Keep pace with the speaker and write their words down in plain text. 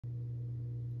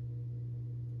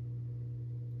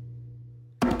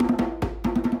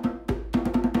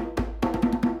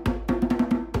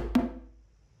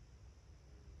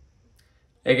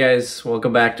Hey guys,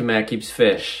 welcome back to Matt Keeps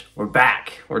Fish. We're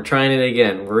back. We're trying it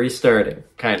again. We're restarting.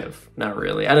 Kind of. Not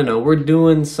really. I don't know. We're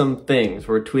doing some things.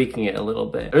 We're tweaking it a little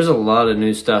bit. There's a lot of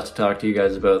new stuff to talk to you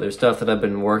guys about. There's stuff that I've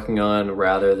been working on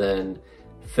rather than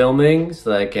filming so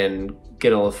that I can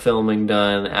get all the filming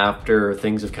done after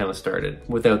things have kind of started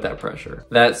without that pressure.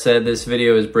 That said, this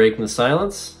video is breaking the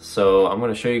silence, so I'm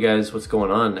going to show you guys what's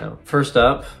going on now. First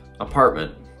up,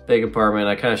 apartment. Big apartment.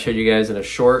 I kind of showed you guys in a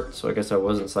short, so I guess I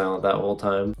wasn't silent that whole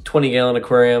time. 20-gallon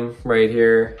aquarium right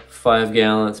here, 5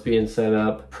 gallons being set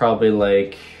up, probably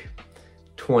like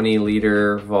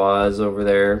 20-liter vase over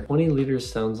there. 20 liters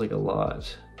sounds like a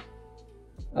lot.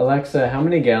 Alexa, how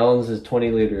many gallons is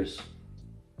 20 liters?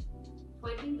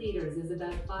 20 liters is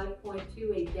about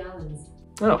 5.28 gallons.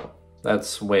 Oh,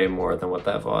 that's way more than what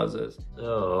that vase is.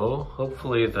 So,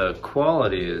 hopefully the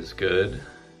quality is good.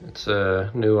 It's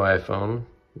a new iPhone.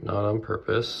 Not on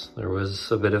purpose. There was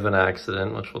a bit of an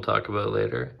accident, which we'll talk about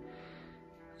later.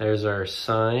 There's our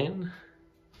sign.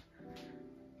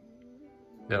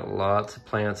 Got lots of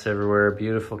plants everywhere,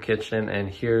 beautiful kitchen, and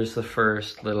here's the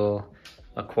first little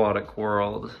aquatic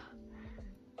world.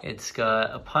 It's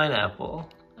got a pineapple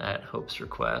at Hope's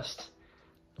request.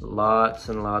 Lots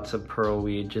and lots of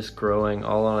pearlweed just growing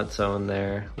all on its own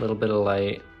there. A little bit of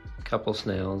light, a couple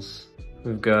snails.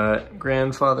 We've got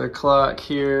grandfather clock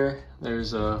here.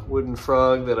 There's a wooden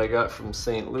frog that I got from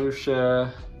St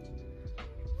Lucia.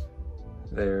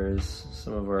 There's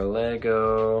some of our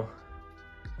Lego.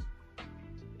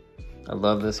 I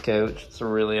love this couch. It's a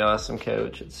really awesome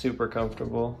couch. It's super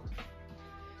comfortable.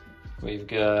 We've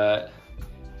got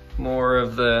more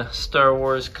of the Star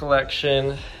Wars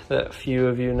collection that few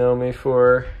of you know me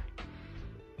for.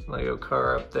 Lego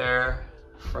car up there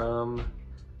from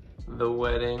the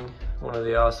wedding. One of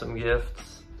the awesome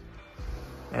gifts.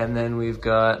 And then we've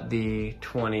got the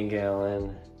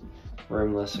 20-gallon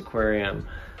rimless aquarium,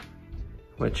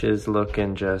 which is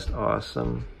looking just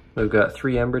awesome. We've got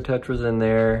 3 ember tetras in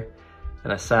there,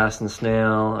 an assassin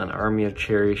snail, an army of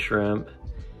cherry shrimp.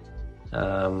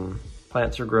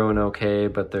 Plants are growing okay,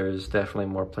 but there's definitely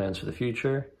more plans for the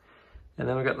future. And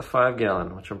then we got the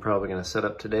 5-gallon, which I'm probably gonna set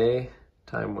up today,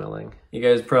 time willing. You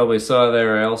guys probably saw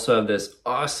there, I also have this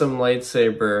awesome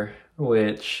lightsaber,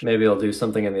 which maybe I'll do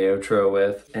something in the outro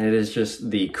with. And it is just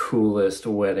the coolest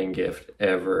wedding gift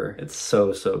ever. It's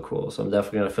so, so cool. So I'm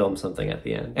definitely gonna film something at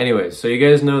the end. Anyways, so you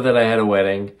guys know that I had a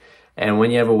wedding. And when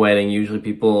you have a wedding, usually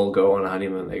people go on a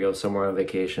honeymoon, they go somewhere on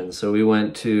vacation. So we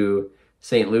went to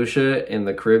St Lucia in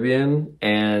the Caribbean,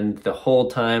 and the whole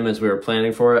time as we were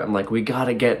planning for it, I'm like, we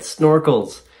gotta get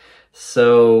snorkels.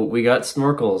 So we got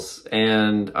snorkels,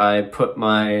 and I put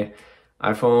my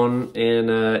iPhone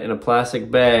in a plastic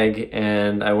bag,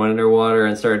 and I went underwater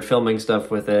and started filming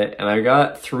stuff with it, and I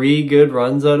got 3 good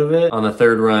runs out of it. On the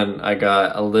 3rd run, I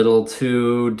got a little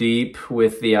too deep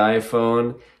with the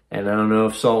iPhone, and I don't know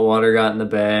if salt water got in the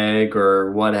bag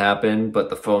or what happened, but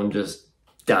the phone just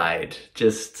died.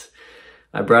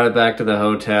 I brought it back to the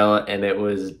hotel and it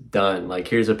was done. Like,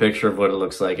 here's a picture of what it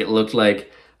looks like. It looked like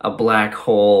a black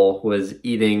hole was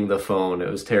eating the phone.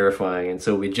 It was terrifying. And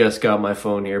so we just got my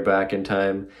phone here back in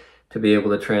time to be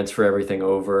able to transfer everything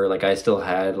over. Like, I still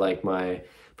had like my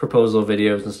proposal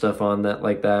videos and stuff on that,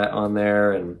 like that on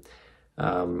there. And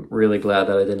really glad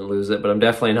that I didn't lose it, but I'm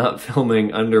definitely not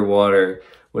filming underwater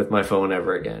with my phone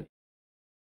ever again.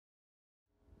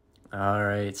 All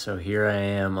right, so here I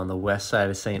am on the west side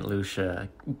of St. Lucia.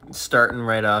 Starting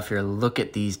right off here, look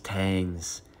at these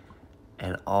tangs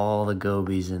and all the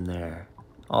gobies in there,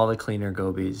 all the cleaner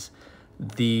gobies.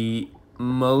 The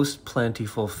most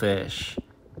plentiful fish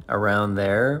around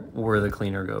there were the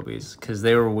cleaner gobies because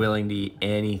they were willing to eat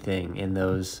anything in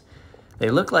those. They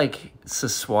look like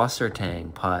Saswasser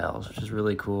tang piles, which is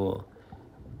really cool.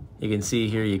 You can see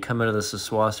here, you come out of the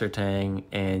Saswasser tang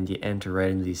and you enter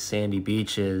right into these sandy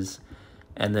beaches.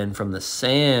 And then from the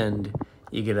sand,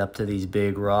 you get up to these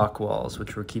big rock walls,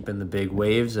 which were keeping the big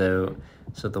waves out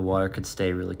so the water could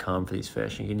stay really calm for these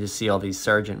fish. You can just see all these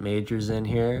sergeant majors in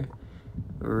here.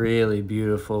 Really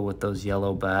beautiful with those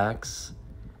yellow backs.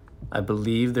 I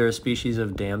believe they're a species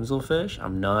of damselfish.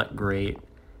 I'm not great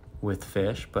with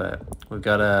fish, but we've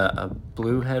got a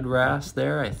blue head wrasse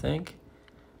there, I think.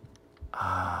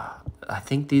 I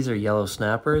think these are yellow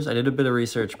snappers. I did a bit of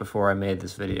research before I made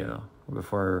this video,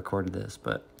 before I recorded this,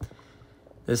 but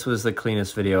this was the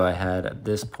cleanest video I had at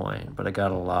this point, but it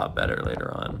got a lot better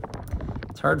later on.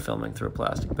 It's hard filming through a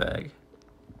plastic bag.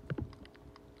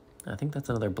 I think that's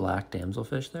another black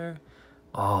damselfish there.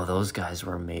 Oh, those guys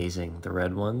were amazing, the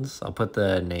red ones. I'll put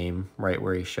the name right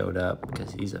where he showed up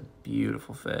because he's a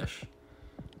beautiful fish.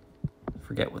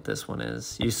 Forget what this one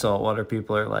is. You saltwater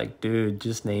people are like, dude,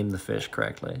 just name the fish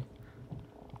correctly.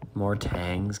 More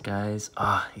tangs, guys.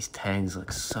 Ah, these tangs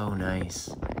look so nice.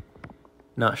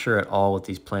 Not sure at all what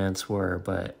these plants were,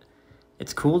 but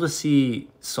it's cool to see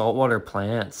saltwater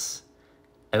plants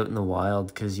out in the wild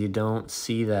because you don't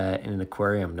see that in an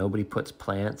aquarium. Nobody puts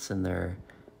plants in their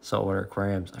saltwater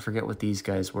aquariums. I forget what these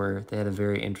guys were. They had a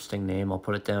very interesting name. I'll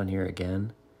put it down here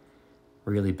again.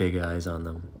 Really big eyes on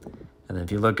them. And then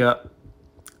if you look up,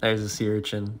 there's a sea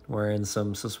urchin wearing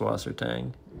some Siswasser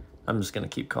tang. I'm just going to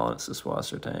keep calling it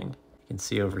Siswasser tang. You can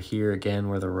see over here again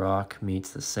where the rock meets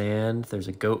the sand. There's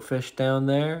a goatfish down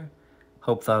there.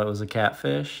 Hope thought it was a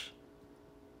catfish.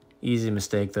 Easy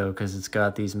mistake though, because it's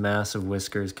got these massive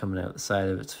whiskers coming out the side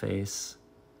of its face.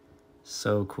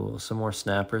 So cool. Some more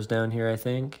snappers down here, I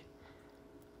think.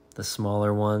 The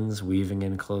smaller ones weaving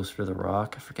in closer to the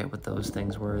rock. I forget what those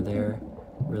things were there.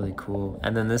 Really cool.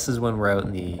 And then this is when we're out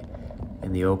in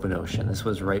the open ocean. This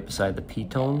was right beside the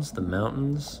Pitones, the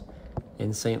mountains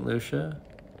in St Lucia,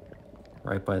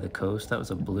 right by the coast. That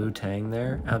was a blue tang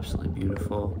there. Absolutely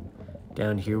beautiful.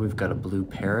 Down here we've got a blue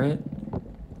parrot.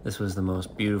 This was the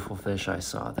most beautiful fish I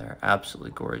saw there.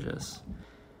 Absolutely gorgeous.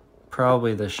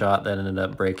 Probably the shot that ended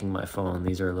up breaking my phone.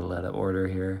 These are a little out of order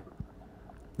here.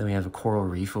 Then we have a coral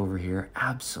reef over here.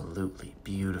 Absolutely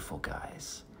beautiful,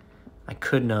 guys. I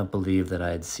could not believe that I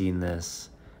had seen this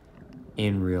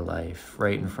in real life,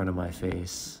 right in front of my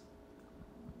face.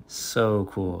 So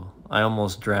cool. I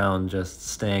almost drowned just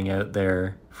staying out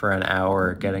there for an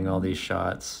hour getting all these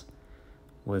shots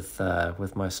with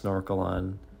my snorkel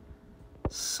on.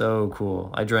 So cool.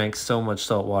 I drank so much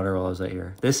salt water while I was out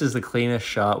here. This is the cleanest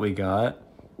shot we got.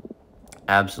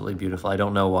 Absolutely beautiful. I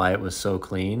don't know why it was so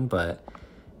clean, but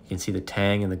you can see the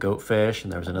tang and the goatfish,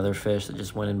 and there was another fish that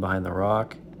just went in behind the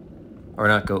rock. Or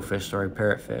not goatfish, sorry,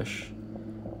 parrotfish.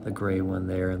 The gray one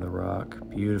there in the rock.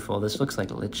 Beautiful. This looks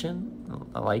like a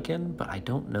lichen, but I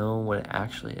don't know what it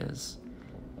actually is.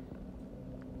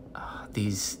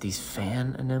 These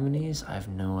fan anemones, I have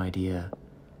no idea.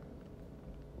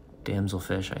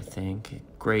 Damselfish, I think.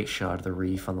 Great shot of the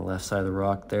reef on the left side of the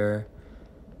rock there.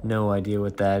 No idea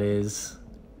what that is.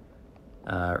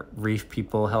 Reef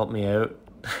people, help me out.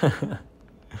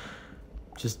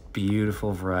 Just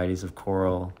beautiful varieties of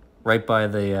coral. Right by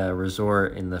the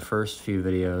resort in the first few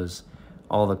videos,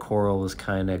 all the coral was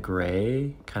kind of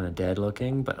gray, kind of dead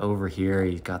looking, but over here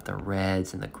you've got the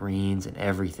reds and the greens and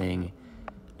everything.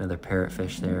 Another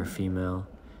parrotfish there, female.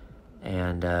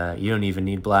 And you don't even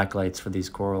need black lights for these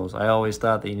corals. I always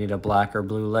thought that you need a black or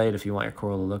blue light if you want your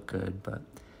coral to look good. But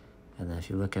and then if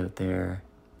you look out there,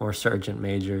 more Sergeant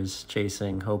Majors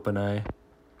chasing Hope and I.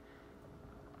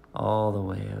 All the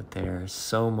way out there.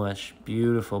 So much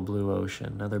beautiful blue ocean.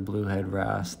 Another bluehead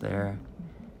wrasse there.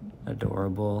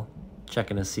 Adorable.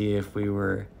 Checking to see if we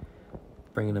were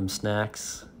bringing them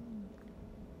snacks.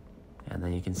 And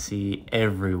then you can see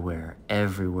everywhere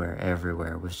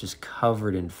was just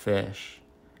covered in fish.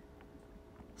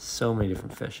 So many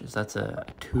different fishes. That's a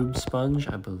tube sponge,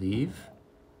 I believe.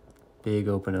 Big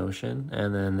open ocean.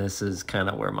 And then this is kind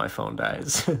of where my phone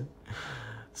dies.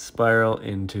 Spiral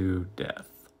into death.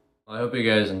 Well, I hope you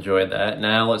guys enjoyed that.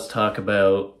 Now let's talk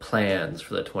about plans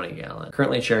for the 20 gallon.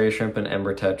 Currently cherry shrimp and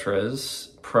ember tetras.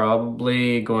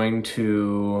 Probably going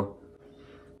to...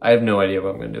 I have no idea what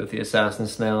I'm going to do with the assassin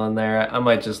snail in there. I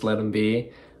might just let him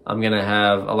be. I'm going to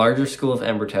have a larger school of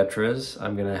ember tetras.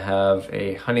 I'm going to have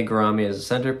a honey gourami as a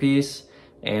centerpiece.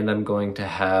 And I'm going to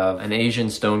have an Asian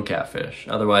stone catfish,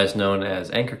 otherwise known as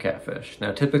anchor catfish.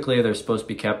 Now typically they're supposed to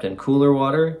be kept in cooler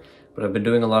water, but I've been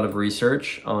doing a lot of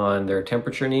research on their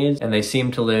temperature needs, and they seem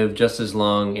to live just as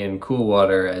long in cool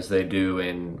water as they do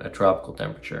in a tropical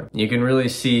temperature. You can really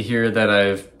see here that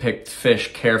I've picked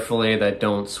fish carefully that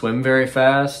don't swim very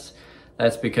fast.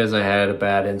 That's because I had a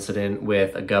bad incident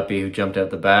with a guppy who jumped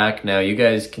out the back. Now you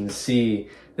guys can see,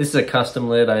 this is a custom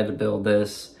lid. I had to build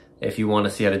this. If you want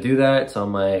to see how to do that, it's on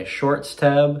my shorts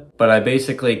tab. But I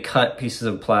basically cut pieces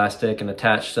of plastic and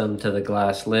attached them to the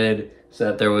glass lid so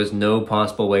that there was no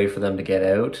possible way for them to get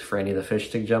out, for any of the fish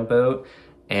to jump out.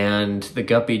 And the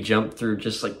guppy jumped through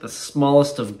just like the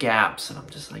smallest of gaps, and I'm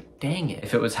just like, dang it.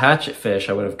 If it was hatchet fish,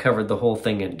 I would have covered the whole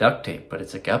thing in duct tape, but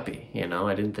it's a guppy, you know?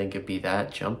 I didn't think it'd be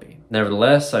that jumpy.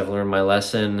 Nevertheless, I've learned my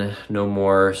lesson. No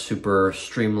more super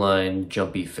streamlined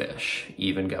jumpy fish,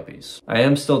 even guppies. I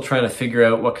am still trying to figure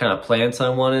out what kind of plants I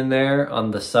want in there.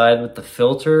 On the side with the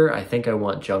filter, I think I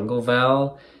want jungle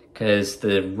val, because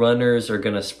the runners are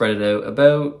gonna spread it out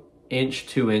about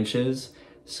 2 inches,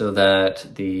 so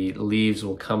that the leaves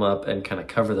will come up and kind of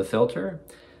cover the filter.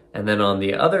 And then on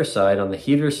the other side, on the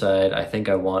heater side, I think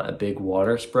I want a big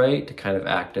water sprite to kind of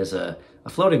act as a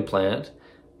floating plant.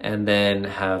 and then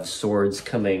have swords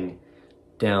coming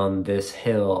down this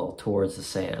hill towards the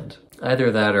sand.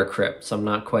 Either that or crypts, I'm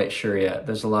not quite sure yet.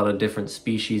 There's a lot of different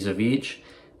species of each,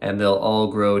 and they'll all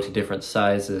grow to different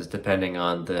sizes depending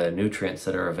on the nutrients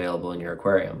that are available in your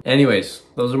aquarium. Anyways,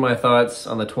 those are my thoughts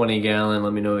on the 20 gallon.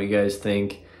 Let me know what you guys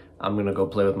think. I'm gonna go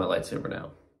play with my lightsaber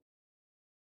now.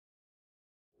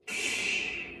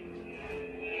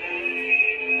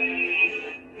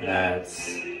 That's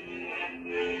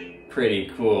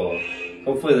pretty cool.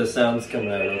 Hopefully the sound's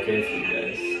coming out okay for you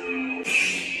guys.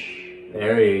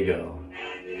 There you go.